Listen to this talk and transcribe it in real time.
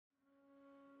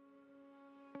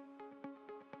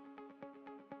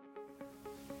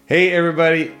Hey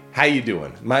everybody, how you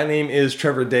doing? My name is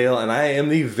Trevor Dale and I am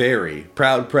the very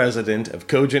proud president of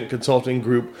Cogent Consulting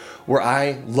Group, where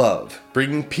I love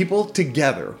bringing people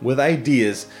together with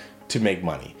ideas to make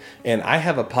money. And I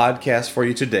have a podcast for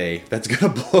you today that's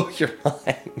going to blow your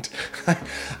mind.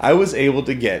 I was able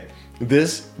to get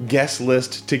this guest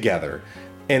list together,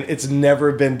 and it's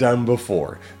never been done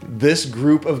before. This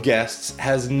group of guests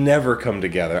has never come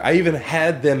together. I even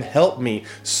had them help me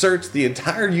search the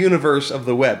entire universe of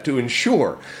the web to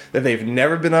ensure that they've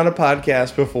never been on a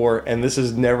podcast before, and this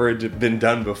has never been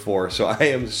done before. So I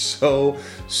am so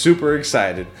super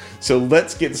excited. So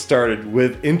let's get started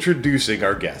with introducing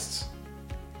our guests.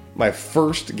 My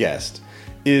first guest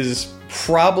is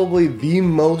probably the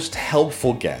most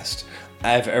helpful guest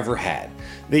I've ever had.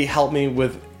 They help me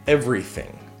with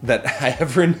everything that I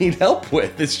ever need help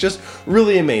with. It's just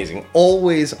really amazing.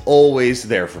 Always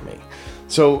there for me.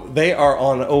 So they are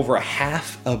on over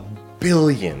 500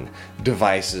 million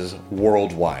devices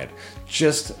worldwide.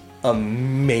 Just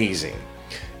amazing.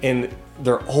 And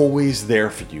they're always there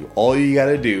for you. All you got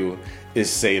to do is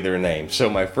say their name.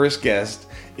 So my first guest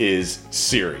is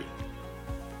Siri.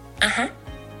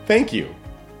 Thank you.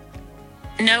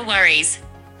 No worries.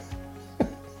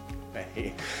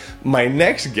 My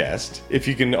next guest, if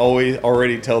you can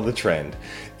already tell the trend,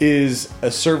 is a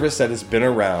service that has been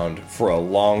around for a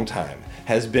long time,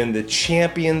 has been the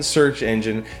champion search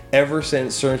engine ever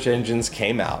since search engines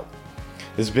came out,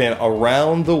 has been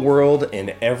around the world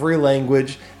in every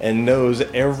language and knows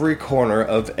every corner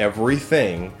of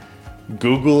everything,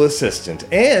 Google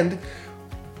Assistant. And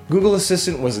Google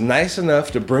Assistant was nice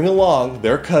enough to bring along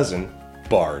their cousin,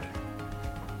 Bard.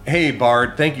 Hey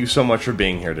Bard, thank you so much for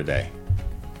being here today.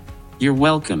 You're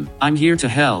welcome. I'm here to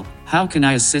help. How can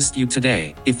I assist you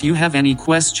today? If you have any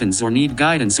questions or need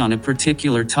guidance on a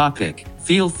particular topic,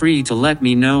 feel free to let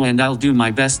me know and I'll do my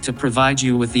best to provide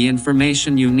you with the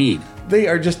information you need. They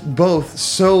are just both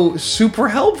so super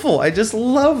helpful. I just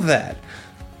love that.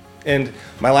 And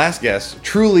my last guest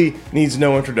truly needs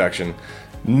no introduction.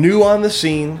 New on the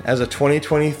scene as a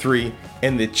 2023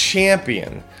 and the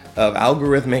champion of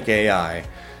algorithmic AI,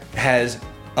 has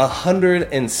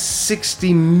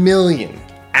 160 million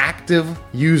active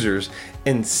users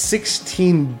and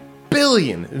 16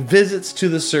 billion visits to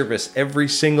the service every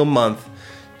single month.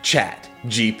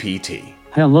 ChatGPT.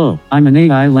 Hello, I'm an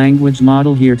AI language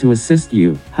model here to assist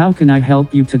you. How can I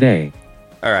help you today?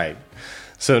 All right.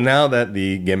 So now that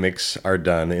the gimmicks are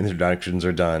done, the introductions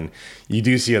are done, you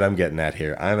do see what I'm getting at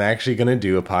here. I'm actually going to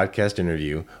do a podcast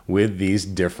interview with these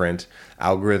different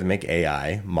algorithmic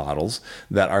AI models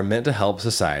that are meant to help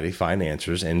society find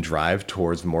answers and drive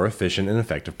towards more efficient and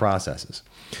effective processes.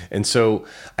 And so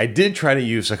I did try to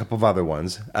use a couple of other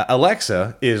ones.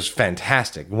 Alexa is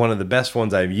fantastic, one of the best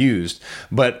ones I've used,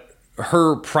 but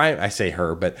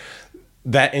but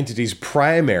that entity's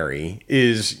primary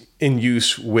is in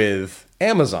use with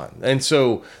Amazon. And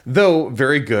so, though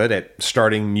very good at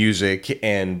starting music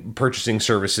and purchasing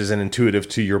services and intuitive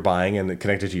to your buying and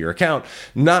connected to your account,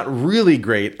 not really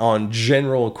great on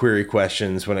general query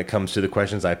questions when it comes to the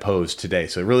questions I posed today.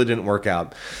 So it really didn't work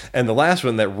out. And the last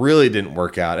one that really didn't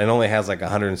work out and only has like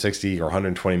 160 or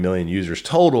 120 million users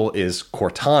total is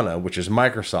Cortana, which is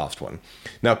Microsoft's one.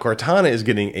 Now, Cortana is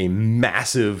getting a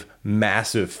massive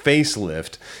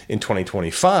facelift in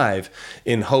 2025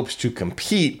 in hopes to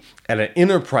compete at an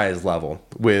enterprise level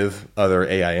with other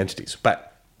AI entities.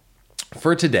 But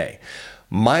for today,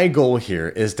 my goal here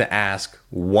is to ask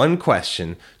one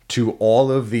question to all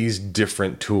of these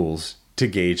different tools to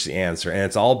gauge the answer. And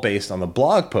it's all based on the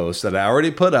blog post that I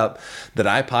already put up that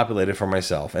I populated for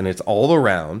myself. And it's all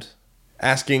around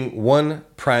asking one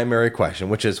primary question,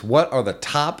 which is, what are the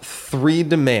top 3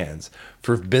 demands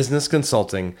for business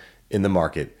consulting in the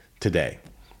market today?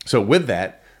 So with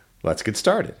that, let's get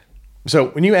started. So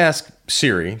when you ask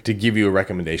Siri to give you a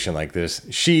recommendation like this,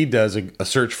 she does a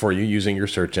search for you using your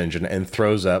search engine and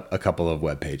throws up a couple of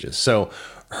web pages. So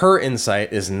her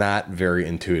insight is not very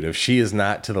intuitive. She is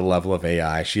not to the level of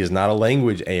AI. She is not a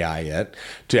language AI yet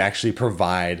to actually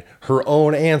provide her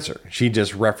own answer. She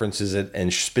just references it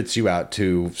and spits you out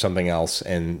to something else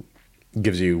and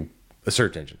gives you a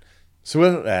search engine. So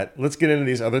with that, let's get into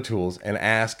these other tools and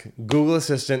ask Google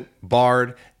Assistant,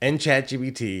 Bard, and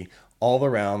ChatGPT all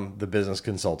around the business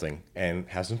consulting and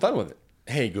have some fun with it.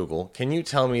 Hey Google, can you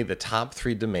tell me the top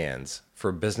 3 demands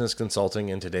for business consulting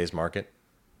in today's market?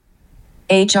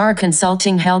 HR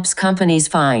consulting helps companies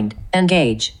find,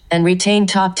 engage, and retain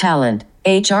top talent.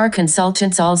 HR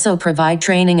consultants also provide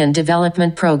training and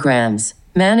development programs.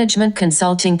 Management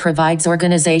consulting provides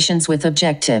organizations with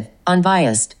objective,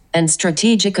 unbiased, and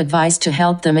strategic advice to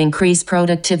help them increase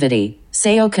productivity.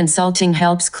 SEO consulting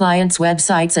helps clients'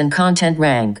 websites and content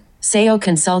rank. SEO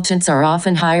consultants are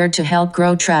often hired to help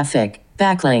grow traffic,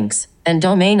 backlinks, and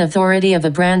domain authority of a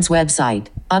brand's website.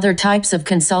 Other types of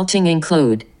consulting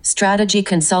include strategy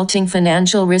consulting,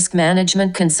 financial risk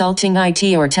management consulting, IT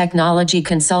or technology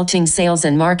consulting, sales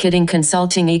and marketing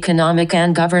consulting, economic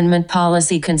and government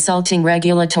policy consulting,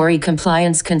 regulatory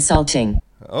compliance consulting.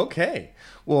 Okay.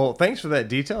 Well, thanks for that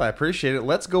detail. I appreciate it.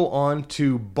 Let's go on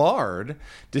to Bard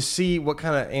to see what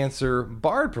kind of answer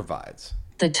Bard provides.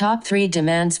 The top 3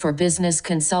 demands for business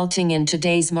consulting in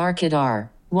today's market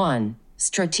are 1.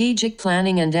 Strategic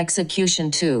planning and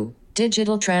execution. 2.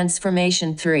 Digital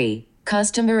transformation. 3.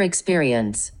 Customer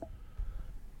experience.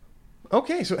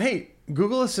 Okay, so hey,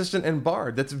 Google Assistant and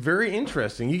Bard, that's very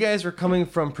interesting. You guys are coming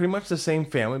from pretty much the same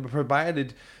family, but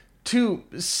provided 2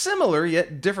 similar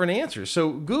yet different answers.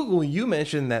 So Google, you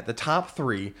mentioned that the top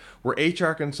 3 were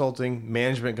HR consulting,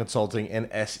 management consulting, and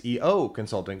SEO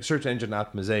consulting, search engine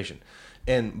optimization.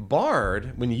 And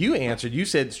Bard, when you answered, you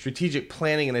said strategic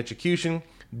planning and execution,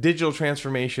 digital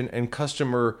transformation, and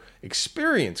customer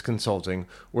experience consulting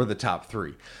were the top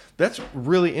 3. That's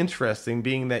really interesting,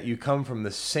 being that you come from the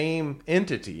same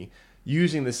entity,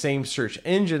 using the same search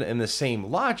engine and the same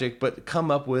logic, but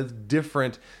come up with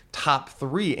different top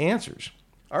 3 answers.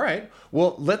 All right,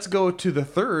 well, let's go to the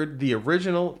third, the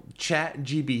original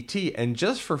ChatGPT. And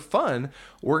just for fun,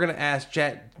 we're going to ask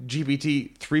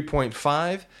ChatGPT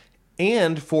 3.5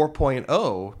 and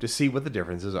 4.0 to see what the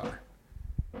differences are.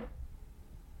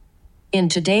 In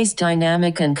today's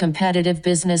dynamic and competitive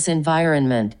business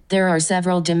environment, there are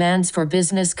several demands for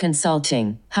business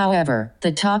consulting. However,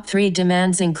 the top 3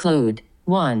 demands include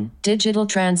 1. Digital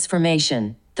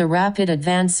transformation. The rapid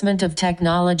advancement of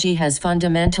technology has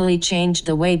fundamentally changed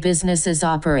the way businesses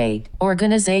operate.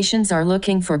 Organizations are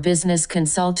looking for business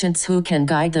consultants who can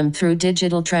guide them through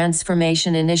digital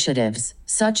transformation initiatives,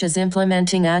 such as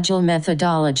implementing agile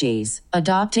methodologies,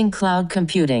 adopting cloud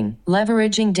computing,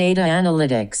 leveraging data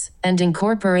analytics, and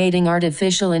incorporating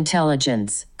artificial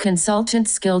intelligence.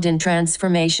 Consultants skilled in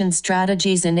transformation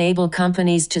strategies enable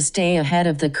companies to stay ahead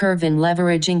of the curve in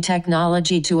leveraging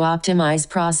technology to optimize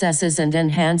processes and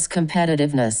enhance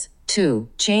competitiveness. 2.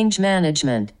 Change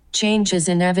management. Change is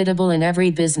inevitable in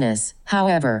every business.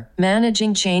 However,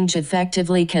 managing change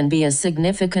effectively can be a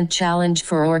significant challenge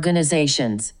for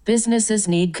organizations. Businesses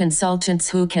need consultants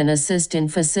who can assist in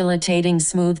facilitating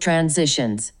smooth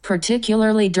transitions,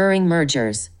 particularly during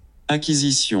mergers,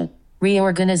 Acquisition.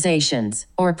 reorganizations,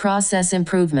 or process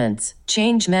improvements.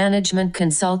 Change management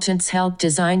consultants help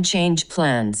design change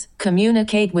plans,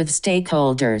 communicate with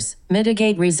stakeholders,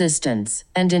 mitigate resistance,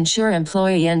 and ensure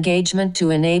employee engagement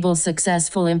to enable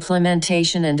successful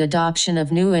implementation and adoption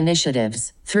of new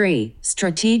initiatives. 3.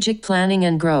 Strategic planning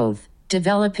and growth.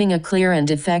 Developing a clear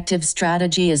and effective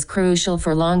strategy is crucial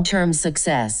for long-term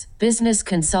success. Business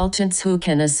consultants who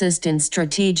can assist in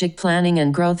strategic planning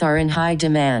and growth are in high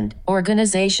demand.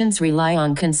 Organizations rely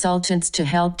on consultants to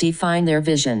help define their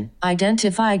vision,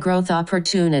 identify growth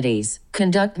opportunities,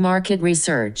 conduct market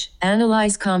research,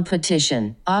 analyze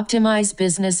competition, optimize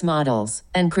business models,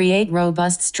 and create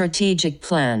robust strategic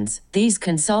plans. These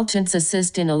consultants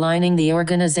assist in aligning the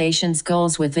organization's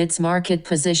goals with its market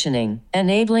positioning,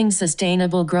 enabling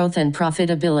sustainable growth and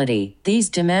profitability.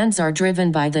 These demands are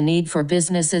driven by the need for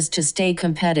businesses to stay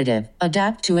competitive,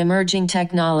 adapt to emerging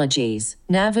technologies,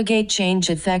 navigate change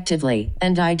effectively,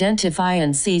 and identify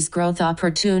and seize growth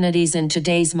opportunities in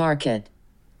today's market.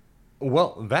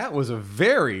 Well, that was a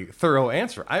very thorough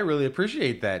answer. I really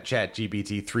appreciate that,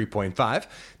 ChatGPT 3.5.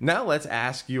 Now let's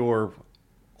ask your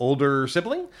older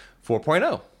sibling,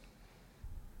 4.0.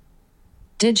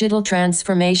 Digital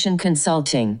transformation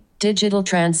consulting. Digital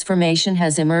transformation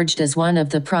has emerged as one of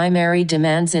the primary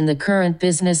demands in the current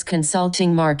business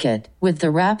consulting market. With the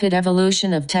rapid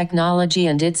evolution of technology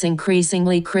and its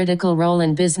increasingly critical role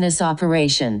in business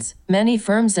operations, many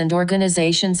firms and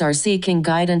organizations are seeking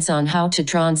guidance on how to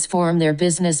transform their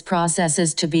business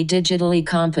processes to be digitally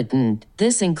competent.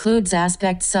 This includes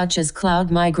aspects such as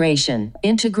cloud migration,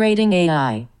 integrating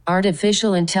AI,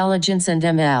 artificial intelligence and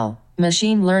ML,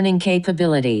 machine learning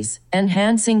capabilities,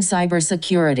 enhancing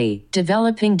cybersecurity,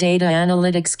 developing data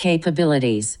analytics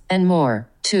capabilities, and more.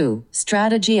 2.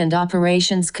 Strategy and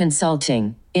operations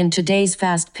consulting. In today's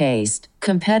fast-paced,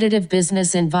 competitive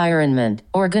business environment,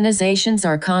 organizations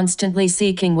are constantly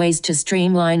seeking ways to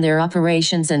streamline their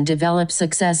operations and develop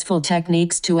successful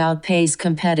techniques to outpace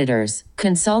competitors.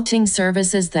 Consulting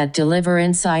services that deliver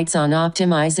insights on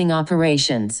optimizing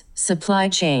operations, supply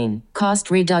chain, cost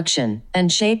reduction,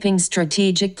 and shaping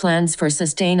strategic plans for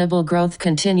sustainable growth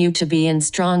continue to be in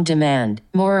strong demand.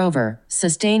 Moreover,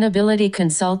 sustainability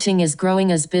consulting is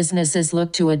growing as businesses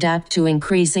look to adapt to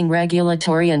increasing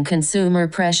regulatory and consumer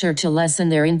pressure to lessen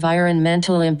their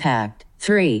environmental impact.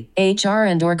 3. HR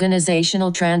and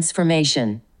organizational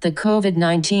transformation. The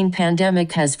COVID-19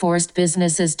 pandemic has forced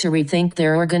businesses to rethink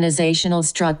their organizational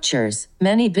structures.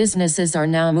 Many businesses are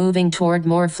now moving toward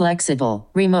more flexible,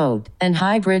 remote, and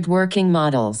hybrid working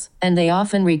models, and they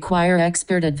often require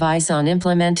expert advice on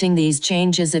implementing these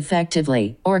changes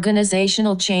effectively.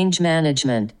 Organizational change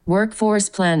management, workforce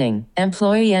planning,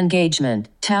 employee engagement,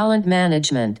 talent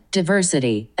management,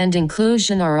 diversity, and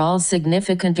inclusion are all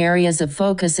significant areas of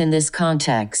focus in this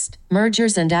context.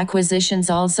 Mergers and acquisitions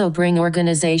also bring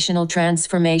organizational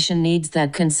transformation needs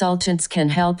that consultants can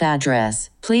help address.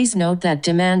 Please note that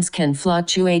demands can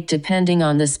fluctuate depending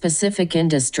on the specific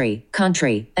industry,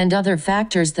 country, and other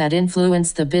factors that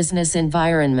influence the business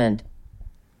environment.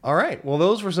 All right. Well,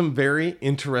 those were some very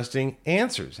interesting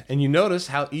answers. And you notice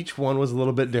how each one was a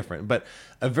little bit different. But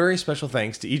a very special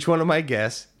thanks to each one of my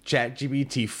guests,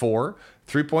 ChatGPT 4,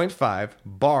 3.5,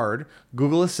 Bard,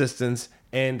 Google Assistants,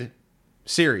 and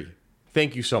Siri.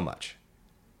 Thank you so much.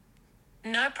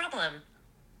 No problem.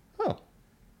 Oh,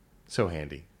 so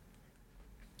handy.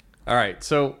 All right.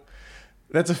 So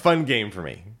that's a fun game for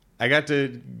me. I got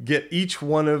to get each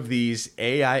one of these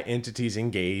AI entities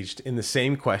engaged in the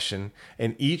same question,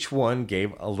 and each one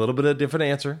gave a little bit of a different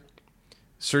answer,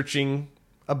 searching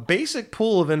a basic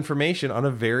pool of information on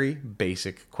a very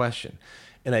basic question.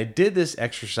 And I did this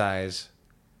exercise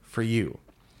for you.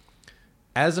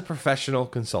 As a professional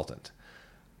consultant,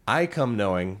 I come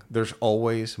knowing there's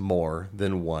always more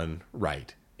than one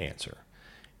right answer.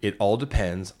 It all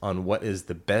depends on what is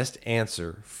the best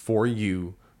answer for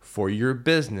you, for your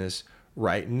business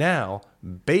right now,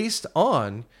 based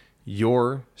on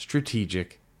your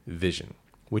strategic vision,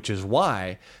 which is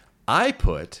why I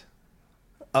put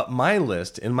up my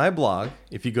list in my blog.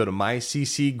 If you go to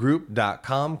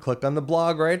myccgroup.com, click on the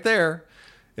blog right there.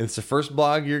 It's the first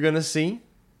blog you're going to see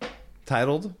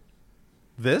titled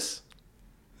this.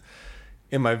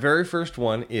 And my very first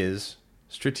one is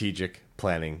strategic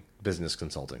planning business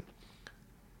consulting.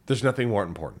 There's nothing more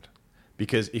important,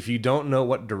 because if you don't know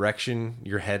what direction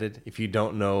you're headed, if you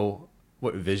don't know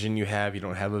what vision you have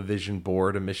a vision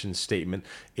board, a mission statement,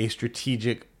 a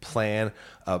strategic plan,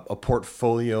 a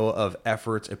portfolio of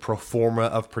efforts, a pro forma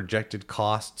of projected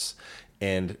costs,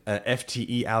 and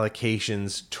FTE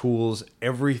allocations, tools,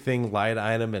 everything line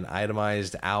item and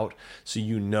itemized out so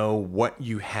you know what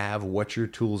you have, what your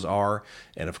tools are.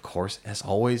 And of course, as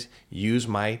always, use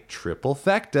my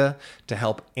trifecta to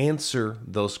help answer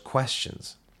those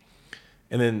questions.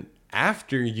 And then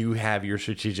after you have your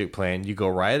strategic plan, you go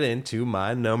right into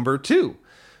my number 2,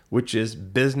 which is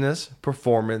business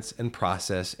performance and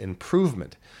process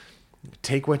improvement.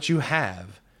 Take what you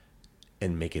have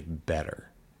and make it better.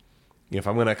 If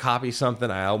I'm going to copy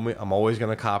something, I'm always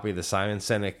going to copy the Simon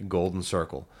Sinek Golden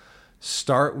Circle.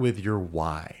 Start with your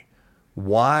why.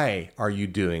 Why are you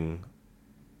doing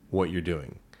what you're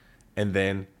doing? And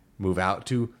then move out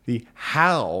to the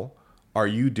how are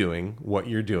you doing what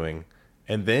you're doing?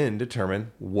 And then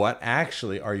determine what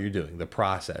actually are you doing, the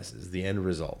processes, the end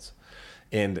results.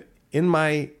 And in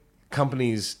my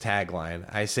company's tagline,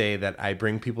 I say that I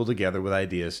bring people together with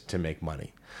ideas to make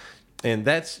money. And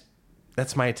that's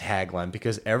my tagline,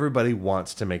 because everybody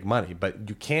wants to make money, but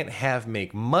you can't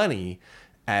make money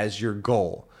as your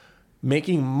goal.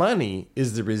 Making money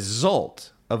is the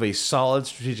result of a solid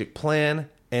strategic plan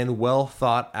and well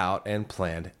thought out and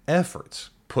planned efforts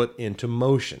put into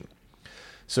motion.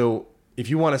 So if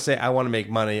you want to say, I want to make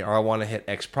money or I want to hit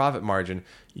X profit margin,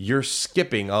 you're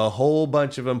skipping a whole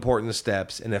bunch of important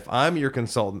steps. And if I'm your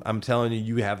consultant, I'm telling you,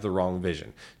 you have the wrong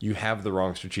vision. You have the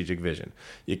wrong strategic vision.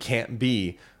 You can't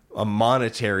be a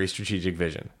monetary strategic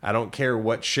vision. I don't care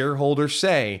what shareholders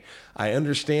say. I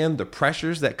understand the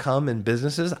pressures that come in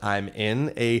businesses. I'm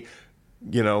in a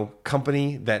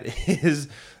company that is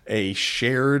a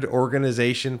shared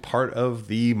organization, part of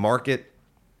the market,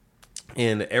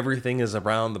 and everything is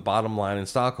around the bottom line and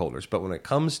stockholders. But when it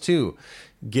comes to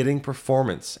getting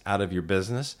performance out of your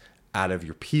business, out of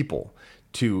your people,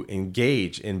 to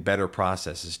engage in better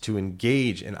processes, to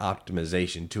engage in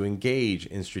optimization, to engage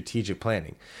in strategic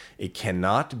planning, it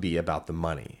cannot be about the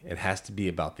money. It has to be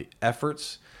about the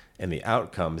efforts and the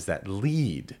outcomes that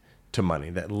lead to money,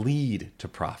 that lead to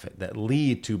profit, that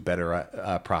lead to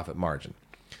better profit margin.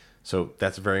 So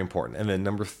that's very important. And then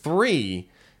number 3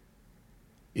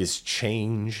 is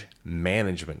change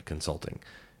management consulting.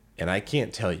 And I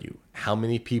can't tell you how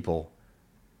many people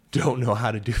don't know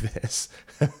how to do this.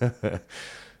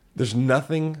 There's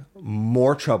nothing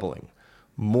more troubling,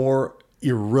 more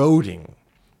eroding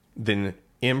than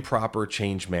improper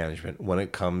change management when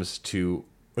it comes to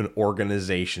an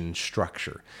organization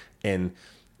structure and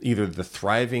either the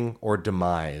thriving or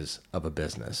demise of a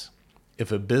business.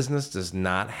 If a business does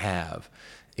not have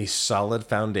a solid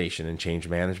foundation in change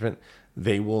management,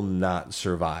 they will not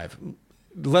survive,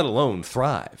 let alone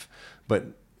thrive. But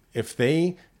if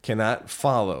they cannot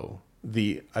follow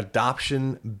the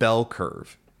adoption bell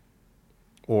curve,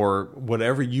 or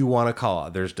whatever you want to call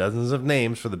it, there's dozens of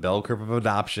names for the bell curve of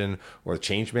adoption or the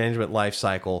change management life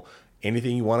cycle,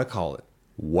 anything you want to call it,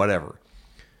 whatever.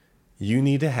 You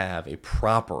need to have a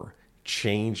proper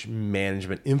change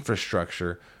management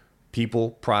infrastructure, people,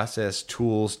 process,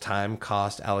 tools, time,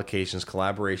 cost, allocations,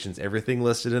 collaborations, everything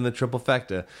listed in the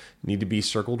trifecta need to be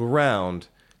circled around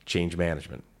change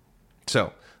management.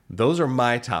 So those are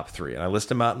my top 3, and I list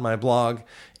them out in my blog,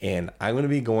 and I'm going to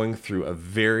be going through a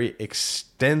very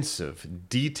extensive,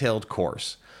 detailed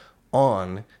course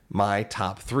on my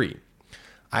top 3.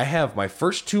 I have my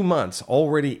first 2 months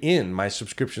already in my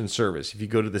subscription service. If you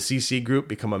go to the CC group,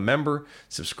 become a member,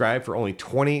 subscribe for only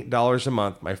 $20 a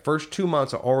month. My first 2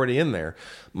 months are already in there.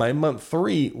 My month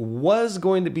 3 was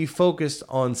going to be focused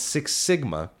on Six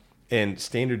Sigma and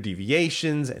standard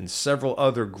deviations and several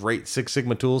other great Six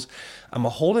Sigma tools. I'm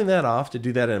holding that off to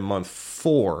do that in month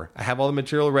 4. I have all the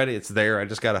material ready. It's there. I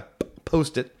just got to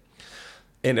post it.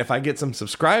 And if I get some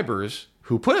subscribers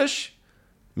who push,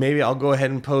 maybe I'll go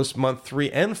ahead and post month 3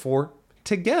 and 4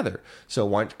 together. So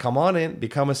why don't you come on in,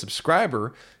 become a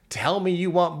subscriber, tell me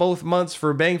you want both months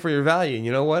for bang for your value. And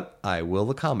you know what? I will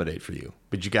accommodate for you.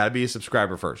 But you got to be a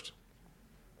subscriber first.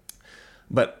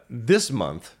 But this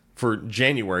month, for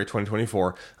January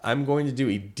 2024, I'm going to do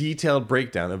a detailed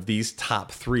breakdown of these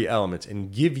top 3 elements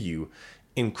and give you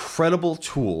incredible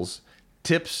tools,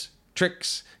 tips,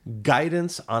 tricks,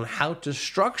 guidance on how to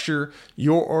structure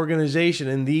your organization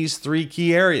in these 3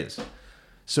 key areas.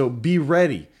 So be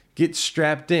ready, get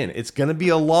strapped in. It's going to be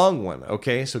a long one,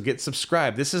 okay? So get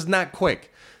subscribed. This is not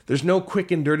quick. There's no quick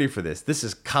and dirty for this. This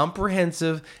is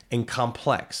comprehensive and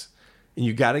complex. And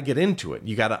you got to get into it.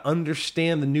 You got to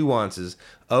understand the nuances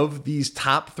of these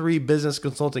top 3 business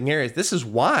consulting areas. This is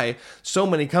why so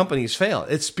many companies fail.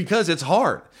 It's because it's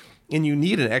hard. And you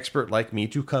need an expert like me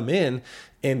to come in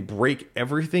and break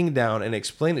everything down and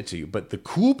explain it to you. But the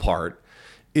cool part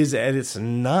is that it's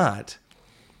not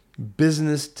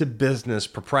business to business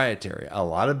proprietary. A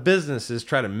lot of businesses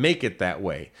try to make it that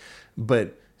way.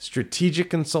 But strategic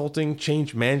consulting,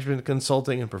 change management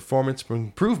consulting, and performance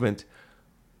improvement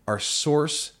are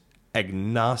source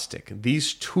agnostic.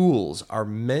 These tools are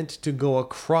meant to go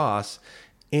across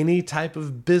any type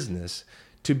of business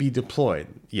to be deployed.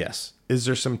 Yes. Is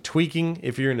there some tweaking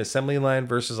if you're an assembly line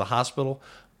versus a hospital?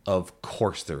 Of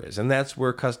course there is. And that's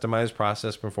where customized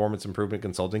process performance improvement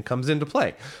consulting comes into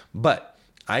play. But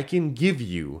I can give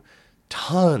you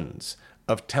tons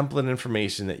of template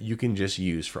information that you can just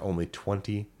use for only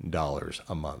 $20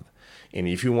 a month. And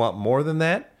if you want more than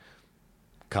that,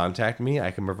 contact me.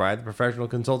 I can provide the professional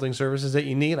consulting services that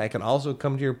you need. I can also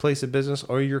come to your place of business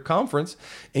or your conference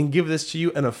and give this to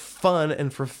you in a fun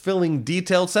and fulfilling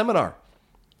detailed seminar.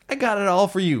 I got it all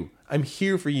for you. I'm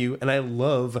here for you, and I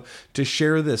love to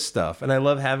share this stuff, and I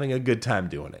love having a good time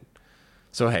doing it.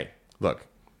 So, hey, look,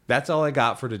 that's all I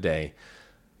got for today.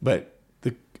 But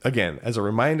again, as a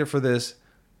reminder for this,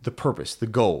 the purpose, the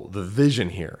goal, the vision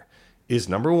here is,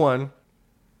 number 1,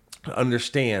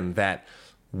 understand that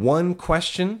one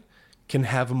question can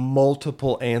have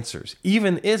multiple answers,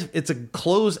 even if it's a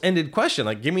closed-ended question,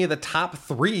 like give me the top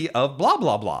 3 of blah,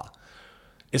 blah, blah.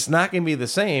 It's not going to be the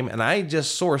same, and I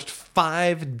just sourced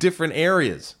 5 different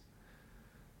areas.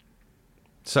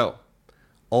 So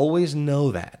always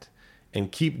know that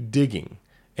and keep digging.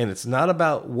 And it's not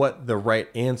about what the right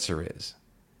answer is.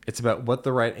 It's about what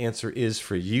the right answer is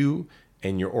for you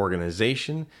and your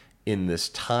organization in this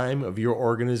time of your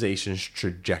organization's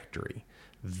trajectory.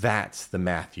 That's the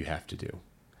math you have to do.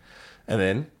 And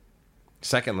then,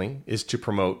 secondly, is to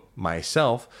promote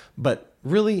myself, but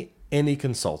really any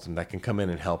consultant that can come in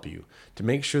and help you to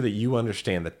make sure that you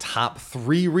understand the top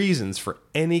 3 reasons for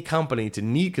any company to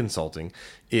need consulting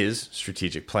is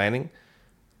strategic planning,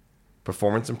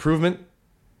 performance improvement,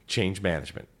 change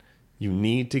management. You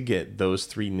need to get those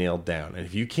 3 nailed down. And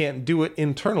if you can't do it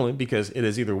internally because it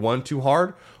is either 1, too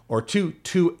hard, or 2,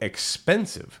 too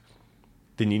expensive,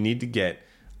 then you need to get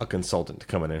a consultant to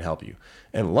come in and help you.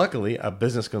 And luckily, a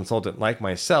business consultant like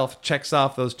myself checks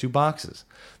off those two boxes.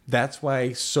 That's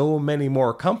why so many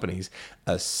more companies,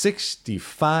 a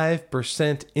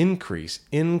 65% increase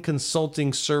in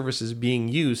consulting services being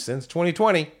used since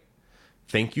 2020,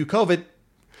 thank you, COVID,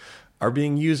 are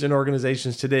being used in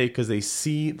organizations today because they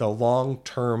see the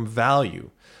long-term value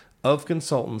of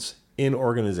consultants in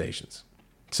organizations.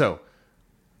 So,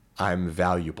 I'm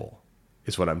valuable,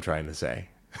 is what I'm trying to say.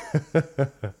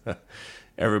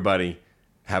 Everybody,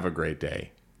 have a great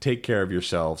day. Take care of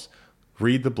yourselves.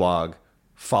 Read the blog.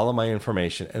 Follow my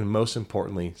information. And most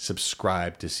importantly,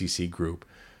 subscribe to CC Group.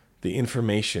 The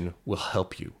information will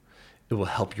help you. It will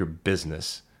help your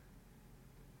business.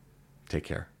 Take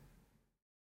care.